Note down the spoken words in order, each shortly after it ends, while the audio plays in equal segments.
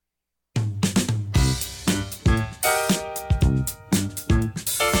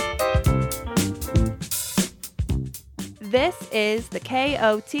This is the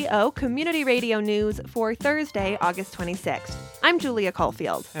KOTO Community Radio News for Thursday, August 26th. I'm Julia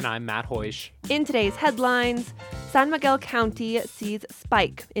Caulfield. And I'm Matt Hoish. In today's headlines, San Miguel County sees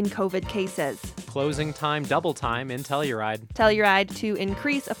spike in COVID cases. Closing time, double time in Telluride. Telluride to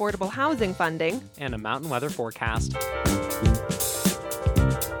increase affordable housing funding. And a mountain weather forecast.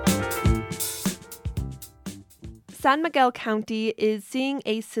 San Miguel County is seeing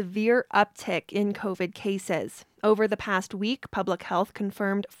a severe uptick in COVID cases. Over the past week, Public Health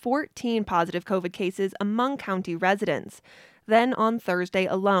confirmed 14 positive COVID cases among county residents. Then on Thursday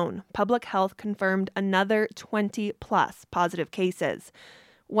alone, Public Health confirmed another 20-plus positive cases.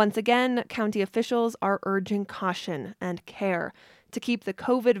 Once again, county officials are urging caution and care to keep the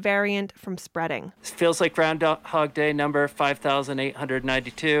COVID variant from spreading. It feels like Groundhog Day number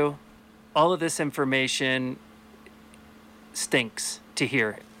 5,892. All of this information stinks to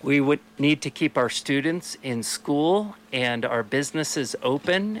hear. We would need to keep our students in school and our businesses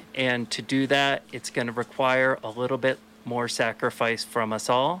open, and to do that, it's going to require a little bit more sacrifice from us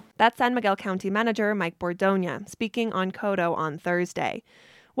all. That's San Miguel County Manager Mike Bordonia speaking on KOTO on Thursday.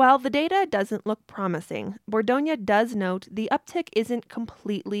 While the data doesn't look promising, Bordonia does note the uptick isn't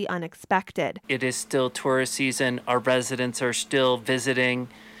completely unexpected. It is still tourist season. Our residents are still visiting.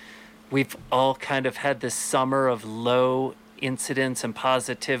 We've all kind of had this summer of low incidents and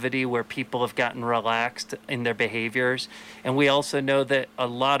positivity where people have gotten relaxed in their behaviors. And we also know that a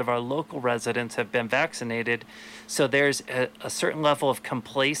lot of our local residents have been vaccinated. So there's a certain level of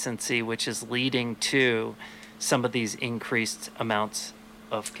complacency which is leading to some of these increased amounts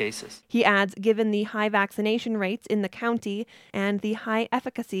of cases. He adds, given the high vaccination rates in the county and the high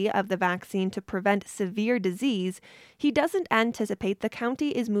efficacy of the vaccine to prevent severe disease, he doesn't anticipate the county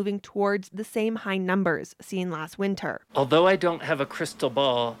is moving towards the same high numbers seen last winter. Although I don't have a crystal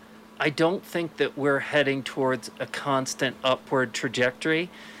ball, I don't think that we're heading towards a constant upward trajectory.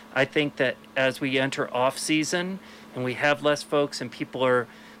 I think that as we enter off-season and we have less folks and people are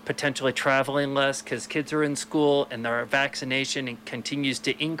potentially traveling less because kids are in school and their vaccination continues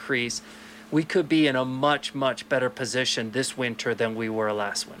to increase, we could be in a much, much better position this winter than we were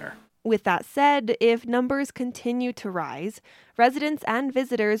last winter. With that said, if numbers continue to rise, residents and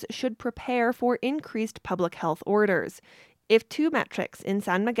visitors should prepare for increased public health orders. If two metrics in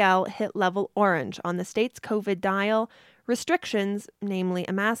San Miguel hit level orange on the state's COVID dial, restrictions, namely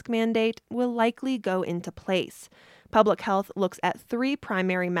a mask mandate, will likely go into place. Public Health looks at three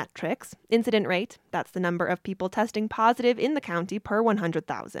primary metrics: incident rate, that's the number of people testing positive in the county per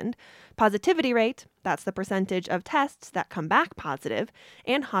 100,000, positivity rate, that's the percentage of tests that come back positive,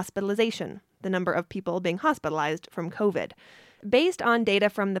 and hospitalization, the number of people being hospitalized from COVID. Based on data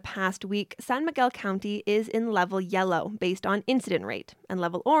from the past week, San Miguel County is in level yellow based on incident rate and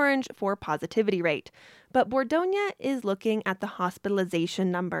level orange for positivity rate. But Bordonia is looking at the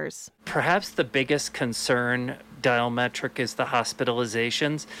hospitalization numbers. Perhaps the biggest concern dial metric is the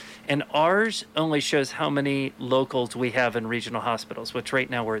hospitalizations, and ours only shows how many locals we have in regional hospitals, which right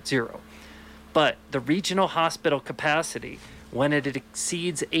now we're at 0. But the regional hospital capacity, when it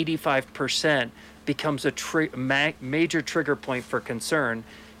exceeds 85%, becomes a major trigger point for concern.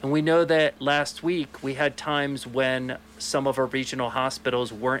 And we know that last week we had times when some of our regional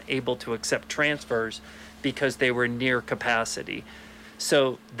hospitals weren't able to accept transfers because they were near capacity.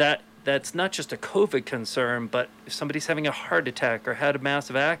 So that's not just a COVID concern, but if somebody's having a heart attack or had a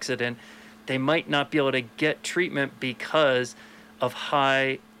massive accident, they might not be able to get treatment because of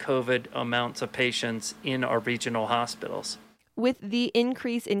high COVID amounts of patients in our regional hospitals. With the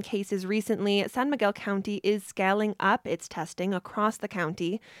increase in cases recently, San Miguel County is scaling up its testing across the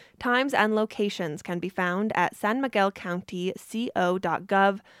county. Times and locations can be found at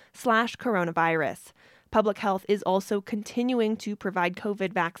sanmiguelcountyco.gov/coronavirus. Public Health is also continuing to provide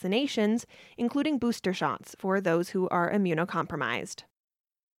COVID vaccinations, including booster shots for those who are immunocompromised.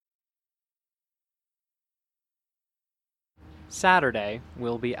 Saturday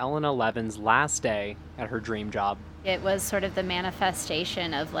will be Elena Levin's last day at her dream job. It was sort of the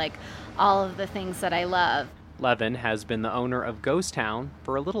manifestation of all of the things that I love. Levin has been the owner of Ghost Town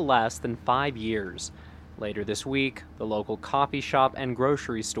for a little less than 5 years. Later this week, the local coffee shop and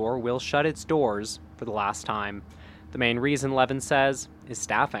grocery store will shut its doors for the last time. The main reason, Levin says, is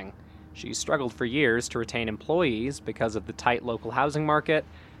staffing. She's struggled for years to retain employees because of the tight local housing market,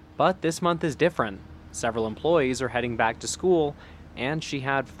 but this month is different. Several employees are heading back to school, and she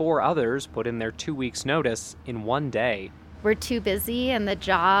had 4 others put in their 2 weeks' notice in one day. We're too busy, and the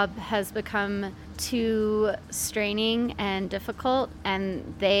job has become too straining and difficult,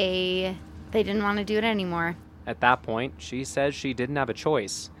 and they didn't want to do it anymore. At that point, she says she didn't have a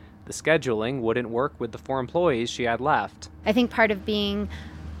choice. The scheduling wouldn't work with the 4 employees she had left. I think part of being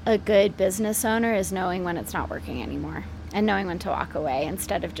a good business owner is knowing when it's not working anymore and knowing when to walk away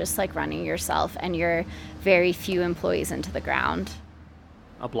instead of just like running yourself and your very few employees into the ground.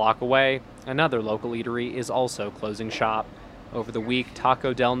 A block away, another local eatery is also closing shop. Over the week,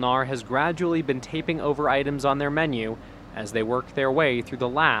 Taco Del Nar has gradually been taping over items on their menu as they work their way through the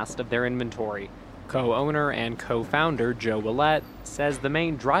last of their inventory. Co-owner and co-founder Joe Willett says the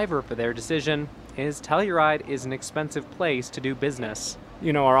main driver for their decision is Telluride is an expensive place to do business.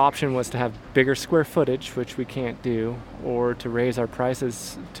 You know, our option was to have bigger square footage, which we can't do, or to raise our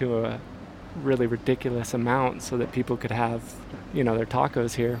prices to a really ridiculous amount so that people could have, you know, their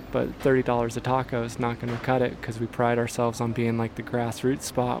tacos here. But $30 a taco is not going to cut it because we pride ourselves on being like the grassroots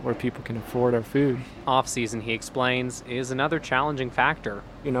spot where people can afford our food. Off-season, he explains, is another challenging factor.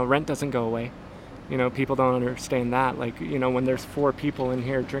 You know, rent doesn't go away. You know, people don't understand that. Like, you know, when there's 4 people in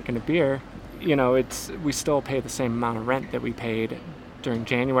here drinking a beer, you know, we still pay the same amount of rent that we paid during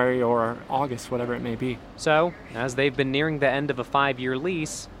January or August, whatever it may be. So, as they've been nearing the end of a 5-year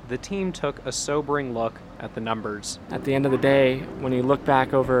lease, the team took a sobering look at the numbers. At the end of the day, when you look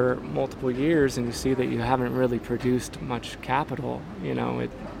back over multiple years and you see that you haven't really produced much capital, you know, it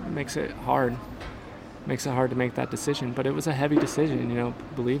makes it hard. Makes it hard to make that decision, but it was a heavy decision, you know,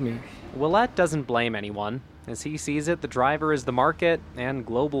 believe me. Willett doesn't blame anyone. As he sees it, the driver is the market and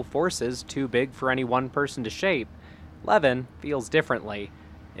global forces too big for any one person to shape. Levin feels differently.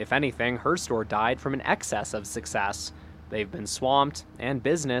 If anything, her store died from an excess of success. They've been swamped, and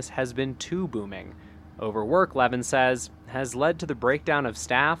business has been too booming. Overwork, Levin says, has led to the breakdown of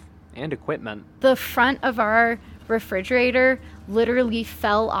staff and equipment. The front of our refrigerator literally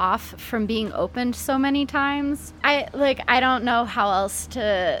fell off from being opened so many times. I don't know how else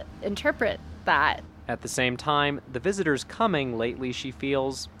to interpret that. At the same time, the visitors coming lately, she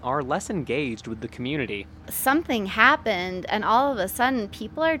feels, are less engaged with the community. Something happened, and all of a sudden,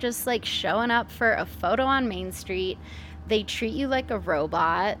 people are just like showing up for a photo on Main Street. They treat you like a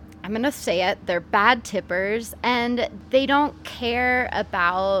robot. I'm gonna say it, they're bad tippers, and they don't care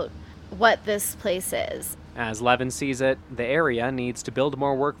about what this place is. As Levin sees it, the area needs to build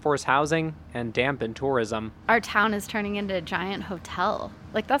more workforce housing and dampen tourism. Our town is turning into a giant hotel.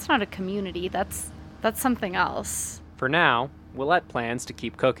 Like, that's not a community, that's something else. For now, Willett plans to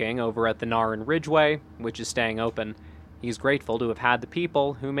keep cooking over at the Nar in Ridgeway, which is staying open. He's grateful to have had the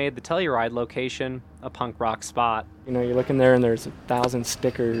people who made the Telluride location a punk rock spot. You know, you look in there and there's 1,000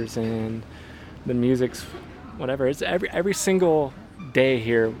 stickers and the music's whatever. It's every single day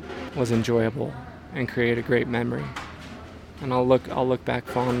here was enjoyable and create a great memory. And I'll look back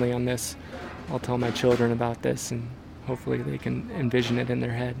fondly on this. I'll tell my children about this, and hopefully they can envision it in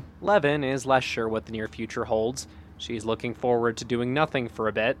their head. Levin is less sure what the near future holds. She's looking forward to doing nothing for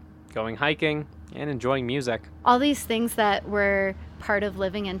a bit, going hiking, and enjoying music. All these things that were part of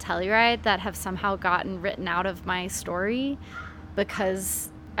living in Telluride that have somehow gotten written out of my story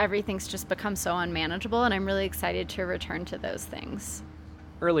because everything's just become so unmanageable, and I'm really excited to return to those things.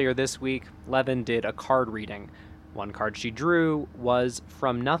 Earlier this week, Levin did a card reading. One card she drew was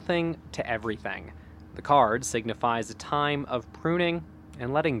From Nothing to Everything. The card signifies a time of pruning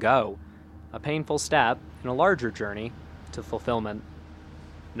and letting go, a painful step in a larger journey to fulfillment.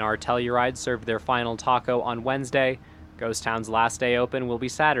 Nar Telluride served their final taco on Wednesday. Ghost Town's last day open will be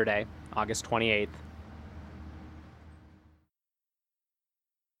Saturday, August 28th.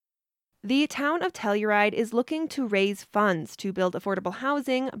 The town of Telluride is looking to raise funds to build affordable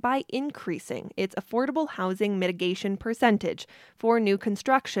housing by increasing its affordable housing mitigation percentage for new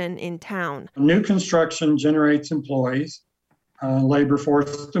construction in town. New construction generates employees, labor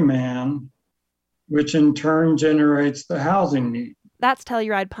force demand, which in turn generates the housing need. That's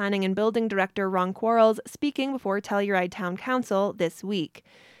Telluride Planning and Building Director Ron Quarles speaking before Telluride Town Council this week.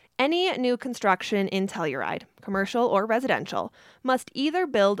 Any new construction in Telluride, commercial or residential, must either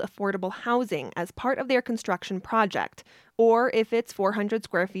build affordable housing as part of their construction project, or if it's 400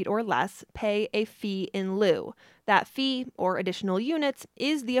 square feet or less, pay a fee in lieu. That fee, or additional units,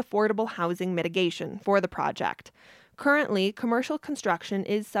 is the affordable housing mitigation for the project. Currently, commercial construction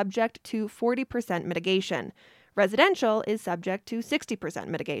is subject to 40% mitigation. Residential is subject to 60%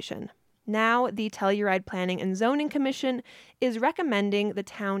 mitigation. Now, the Telluride Planning and Zoning Commission is recommending the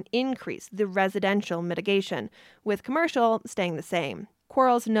town increase the residential mitigation, with commercial staying the same.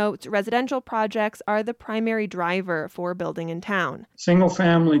 Quarles notes residential projects are the primary driver for building in town.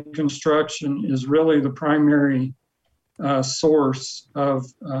 Single-family construction is really the primary source of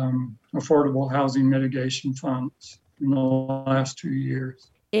affordable housing mitigation funds in the last 2 years.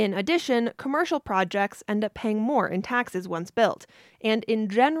 In addition, commercial projects end up paying more in taxes once built, and in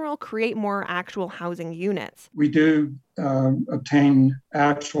general create more actual housing units. We do obtain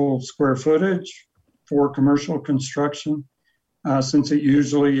actual square footage for commercial construction, since it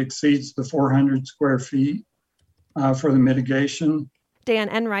usually exceeds the 400 square feet for the mitigation. Dan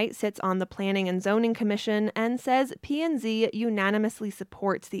Enright sits on the Planning and Zoning Commission and says P&Z unanimously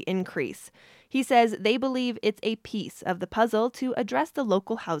supports the increase. He says they believe it's a piece of the puzzle to address the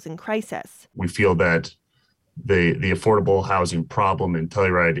local housing crisis. We feel that the affordable housing problem in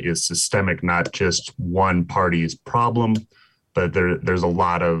Telluride is systemic, not just one party's problem, but there's a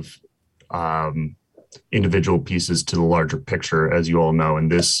lot of individual pieces to the larger picture, as you all know,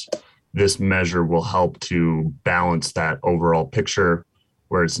 and this measure will help to balance that overall picture,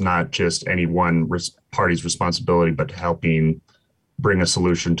 where it's not just any one party's responsibility, but helping bring a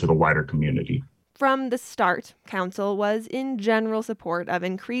solution to the wider community. From the start, Council was in general support of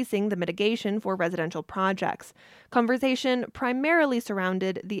increasing the mitigation for residential projects. Conversation primarily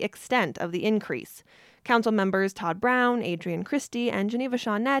surrounded the extent of the increase. Council members Todd Brown, Adrian Christie, and Geneva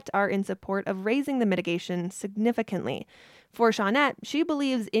Shawnette are in support of raising the mitigation significantly. For Shawnette, she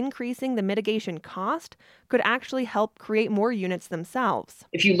believes increasing the mitigation cost could actually help create more units themselves.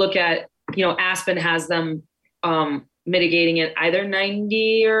 If you look at, Aspen has them mitigating it either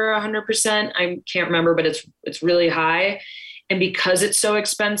 90 or 100%. I can't remember, but it's really high. And because it's so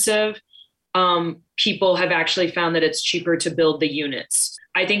expensive, people have actually found that it's cheaper to build the units.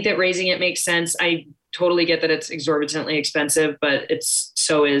 I think that raising it makes sense. I totally get that it's exorbitantly expensive, but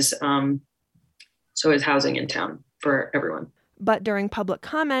so is housing in town for everyone. But during public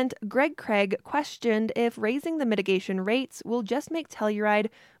comment, Greg Craig questioned if raising the mitigation rates will just make Telluride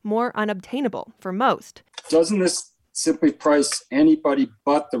more unobtainable for most. Doesn't this simply price anybody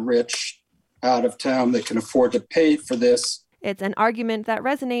but the rich out of town that can afford to pay for this? It's an argument that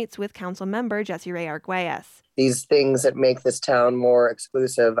resonates with Council member Jessie Rae Arguelles. These things that make this town more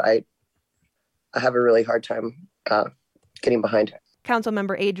exclusive, I have a really hard time getting behind.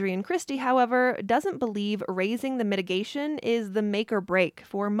 Councilmember Adrian Christie, however, doesn't believe raising the mitigation is the make or break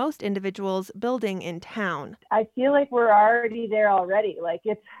for most individuals building in town. I feel like we're already there already. Like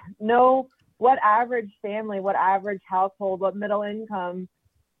what average family, what average household, what middle income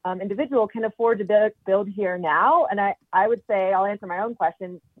individual can afford to build here now? And I would say, I'll answer my own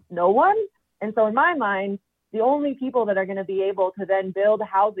question, no one. And so in my mind, the only people that are going to be able to then build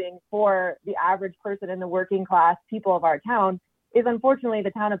housing for the average person in the working class people of our town is unfortunately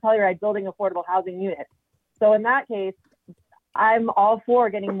the town of Telluride building affordable housing units. So in that case, I'm all for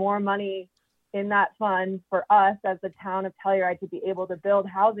getting more money in that fund for us as the town of Telluride to be able to build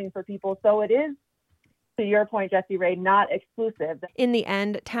housing for people. So it is, to your point, Jessie Rae, not exclusive. In the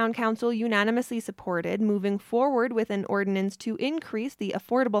end, Town Council unanimously supported moving forward with an ordinance to increase the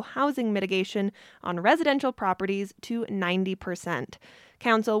affordable housing mitigation on residential properties to 90%.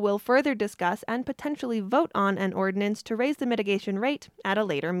 Council will further discuss and potentially vote on an ordinance to raise the mitigation rate at a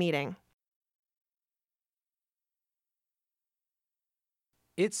later meeting.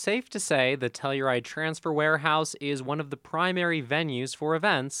 It's safe to say the Telluride Transfer Warehouse is one of the primary venues for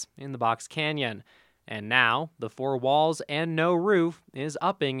events in the Box Canyon. And now, the 4 walls and no roof is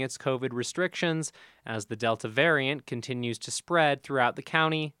upping its COVID restrictions as the Delta variant continues to spread throughout the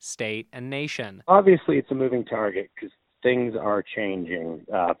county, state, and nation. Obviously, it's a moving target because things are changing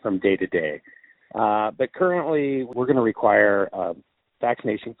from day to day. But currently, we're going to require a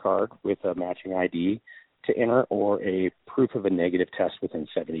vaccination card with a matching ID to enter or a proof of a negative test within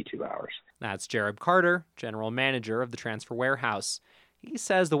 72 hours. That's Jared Carter, general manager of the Transfer Warehouse. He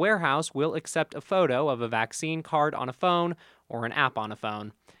says the warehouse will accept a photo of a vaccine card on a phone or an app on a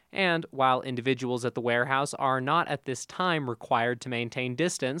phone. And while individuals at the warehouse are not at this time required to maintain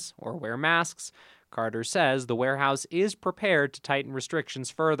distance or wear masks, Carter says the warehouse is prepared to tighten restrictions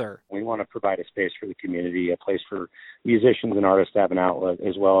further. We want to provide a space for the community, a place for musicians and artists to have an outlet,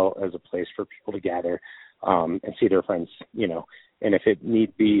 as well as a place for people to gather and see their friends, and if it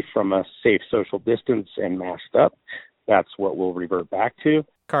need be from a safe social distance and masked up, that's what we'll revert back to.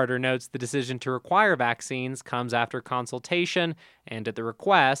 Carter notes the decision to require vaccines comes after consultation and at the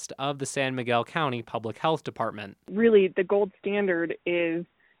request of the San Miguel County Public Health Department. Really, the gold standard is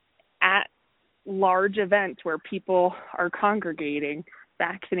at large events where people are congregating,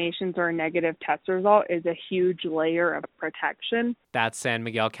 vaccinations or a negative test result is a huge layer of protection. That's San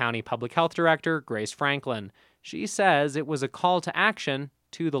Miguel County Public Health Director Grace Franklin. She says it was a call to action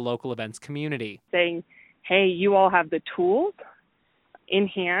to the local events community. Saying, hey, you all have the tools in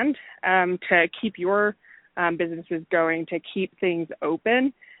hand to keep your businesses going, to keep things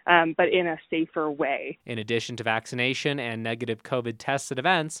open. but in a safer way. In addition to vaccination and negative COVID tests at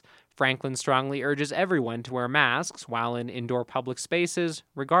events, Franklin strongly urges everyone to wear masks while in indoor public spaces,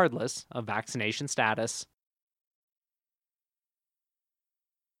 regardless of vaccination status.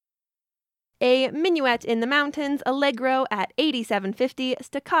 A minuet in the mountains, allegro at 8750,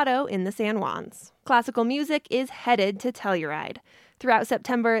 staccato in the San Juans. Classical music is headed to Telluride. Throughout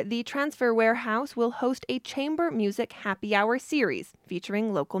September, the Transfer Warehouse will host a chamber music happy hour series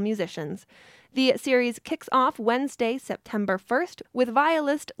featuring local musicians. The series kicks off Wednesday, September 1st, with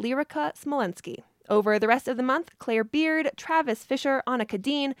violist Lyrica Smolensky. Over the rest of the month, Claire Beard, Travis Fisher, Annika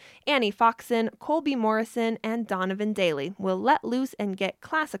Dean, Annie Foxon, Colby Morrison, and Donovan Daly will let loose and get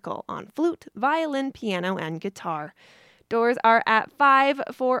classical on flute, violin, piano, and guitar. Doors are at 5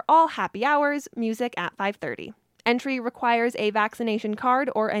 for all happy hours, music at 5:30. Entry requires a vaccination card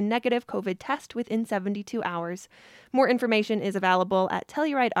or a negative COVID test within 72 hours. More information is available at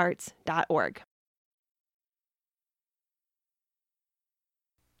telluridearts.org.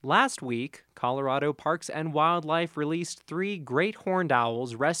 Last week, Colorado Parks and Wildlife released 3 great horned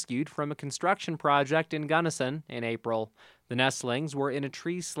owls rescued from a construction project in Gunnison in April. The nestlings were in a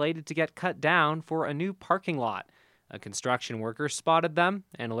tree slated to get cut down for a new parking lot. A construction worker spotted them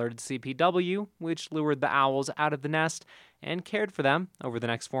and alerted CPW, which lured the owls out of the nest and cared for them over the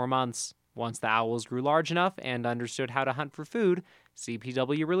next 4 months. Once the owls grew large enough and understood how to hunt for food,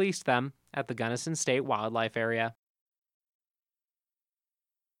 CPW released them at the Gunnison State Wildlife Area.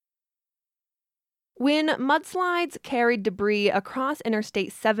 When mudslides carried debris across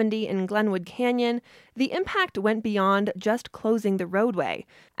Interstate 70 in Glenwood Canyon, the impact went beyond just closing the roadway.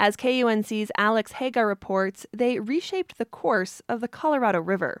 As KUNC's Alex Haga reports, they reshaped the course of the Colorado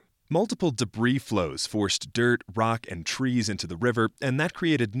River. Multiple debris flows forced dirt, rock, and trees into the river, and that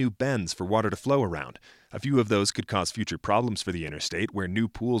created new bends for water to flow around. A few of those could cause future problems for the interstate, where new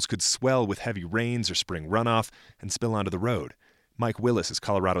pools could swell with heavy rains or spring runoff and spill onto the road. Mike Willis is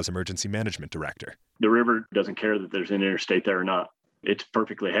Colorado's Emergency Management Director. The river doesn't care that there's an interstate there or not. It's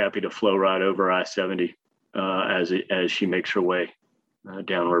perfectly happy to flow right over I-70 as she makes her way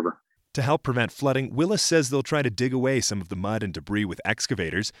downriver. To help prevent flooding, Willis says they'll try to dig away some of the mud and debris with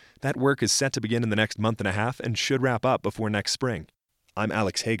excavators. That work is set to begin in the next month and a half and should wrap up before next spring. I'm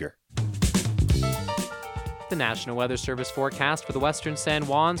Alex Hager. The National Weather Service forecast for the western San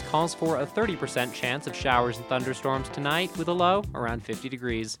Juans calls for a 30% chance of showers and thunderstorms tonight with a low around 50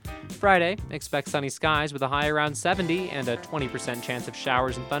 degrees. Friday, expect sunny skies with a high around 70 and a 20% chance of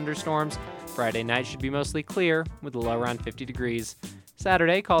showers and thunderstorms. Friday night should be mostly clear with a low around 50 degrees.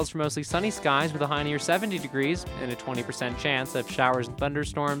 Saturday calls for mostly sunny skies with a high near 70 degrees and a 20% chance of showers and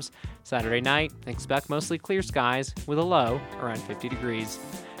thunderstorms. Saturday night, expect mostly clear skies with a low around 50 degrees.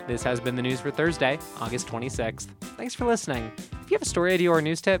 This has been the news for Thursday, August 26th. Thanks for listening. If you have a story idea or a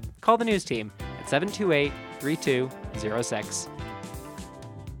news tip, call the news team at 728-3206.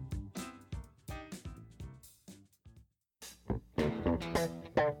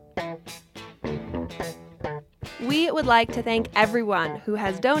 We would like to thank everyone who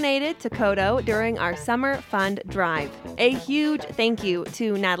has donated to KOTO during our Summer Fund Drive. A huge thank you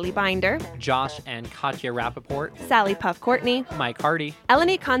to Natalie Binder, Josh and Katya Rappaport, Sally Puff Courtney, Mike Hardy,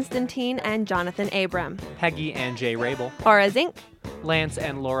 Eleni Constantine and Jonathan Abram, Peggy and Jay Rabel, Aura Zink, Lance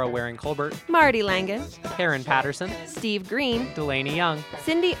and Laura Waring-Colbert, Marty Langen, Karen Patterson, Steve Green, Delaney Young,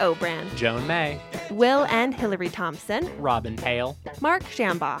 Cindy Obrand, Joan May, Will and Hillary Thompson, Robin Pale, Mark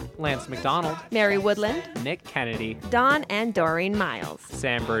Shambaugh, Lance McDonald, Mary Woodland, Nick Kennedy, Don and Doreen Miles,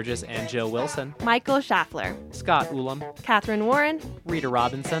 Sam Burgess and Jill Wilson, Michael Schaffler, Scott Ulam, Catherine Warren, Rita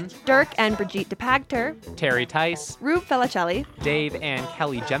Robinson, Dirk and Brigitte DePagter, Terry Tice, Rube Felicelli, Dave and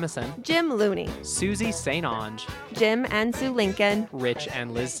Kelly Jemison, Jim Looney, Susie St. Ange, Jim and Sue Lincoln, Rich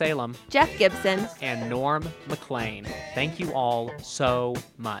and Liz Salem, Jeff Gibson, and Norm McLean. Thank you all so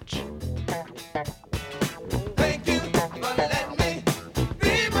much.